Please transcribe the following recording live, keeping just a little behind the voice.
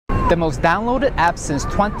The most downloaded app since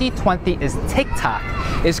 2020 is TikTok.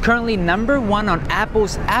 It's currently #1 on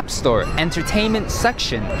Apple's App Store entertainment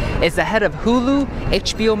section. It's ahead of Hulu,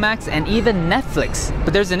 HBO Max and even Netflix.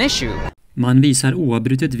 But there's an issue. Man visar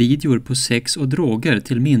oavbrutet videor på sex och droger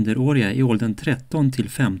till minderåriga i åldern 13 till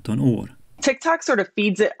 15 år. TikTok sort of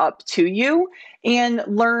feeds it up to you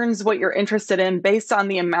and learns what you're interested in based on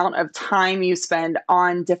the amount of time you spend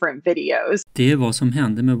on different videos. Det är vad som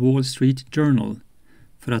hände med Wall Street Journal.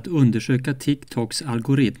 För att undersöka TikToks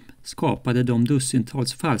algoritm skapade de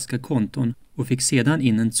dussintals falska konton och fick sedan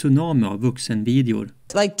in en tsunami av vuxenvideor.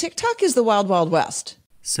 Like TikTok is the wild wild west.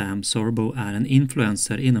 Sam Sorbo är en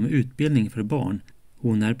influencer inom utbildning för barn.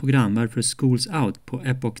 Hon är programvärd för Schools Out på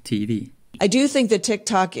Epoch TV. I do think that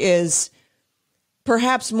TikTok is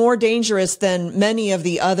perhaps more dangerous than many of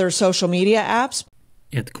the other social media apps.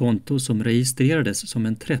 Ett konto som registrerades som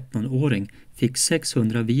en 13-åring fick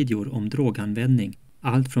 600 videor om droganvändning,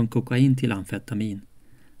 allt från kokain till amfetamin.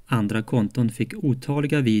 Andra konton fick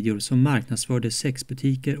otaliga videor som marknadsförde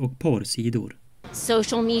sexbutiker och porrsidor.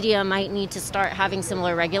 Social media might need to start having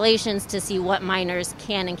similar regulations to see what minors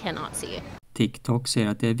can and cannot see. TikTok säger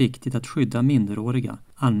att det är viktigt att skydda minderåriga.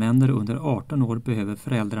 Användare under 18 år behöver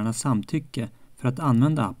föräldrarnas samtycke för att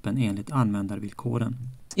använda appen enligt användarvillkoren.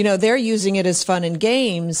 You know, they're using it as fun and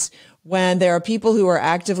games when there are people who are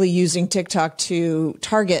actively using TikTok to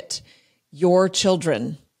target your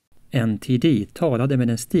children. NTD talade med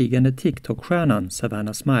den stigande TikTok-stjärnan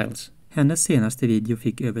Savannah Smiles. Hennes senaste video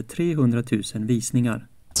fick över 300 000 visningar.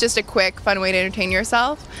 It's just a quick, fun way to entertain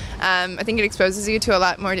yourself. I think it exposes you to a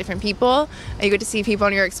lot more different people. You get to see people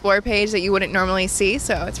on your Explore page that you wouldn't normally see,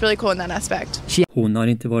 so it's really cool in that aspect. Hon har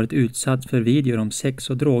inte varit utsatt för videor om sex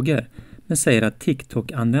och droger, men säger att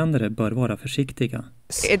TikTok-användare bör vara försiktiga.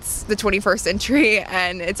 It's the 21st century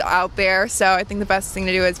and it's out there, so I think the best thing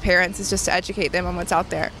to do as parents is just to educate them on what's out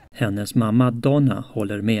there. Hennes mamma Denna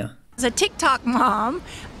håller med. As a TikTok mom,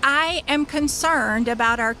 I am concerned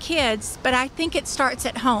about our kids, but I think it starts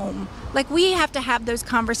at home. Like, we have to have those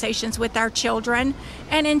conversations with our children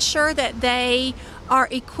and ensure that they are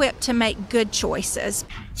equipped to make good choices.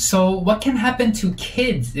 So what can happen to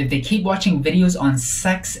kids if they keep watching videos on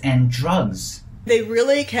sex and drugs? They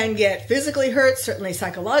really can get physically hurt, certainly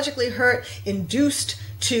psychologically hurt, induced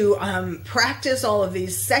to practice all of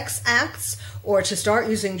these sex acts or to start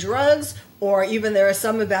using drugs, or even there are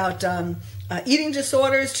some about eating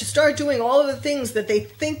disorders, to start doing all of the things that they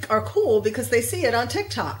think are cool because they see it on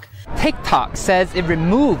TikTok. TikTok says it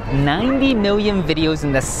removed 90 million videos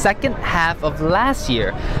in the second half of last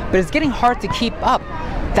year, but it's getting hard to keep up.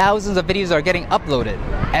 Thousands of videos are getting uploaded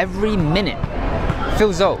every minute.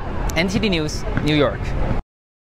 Phil Zhou, NTD News, New York.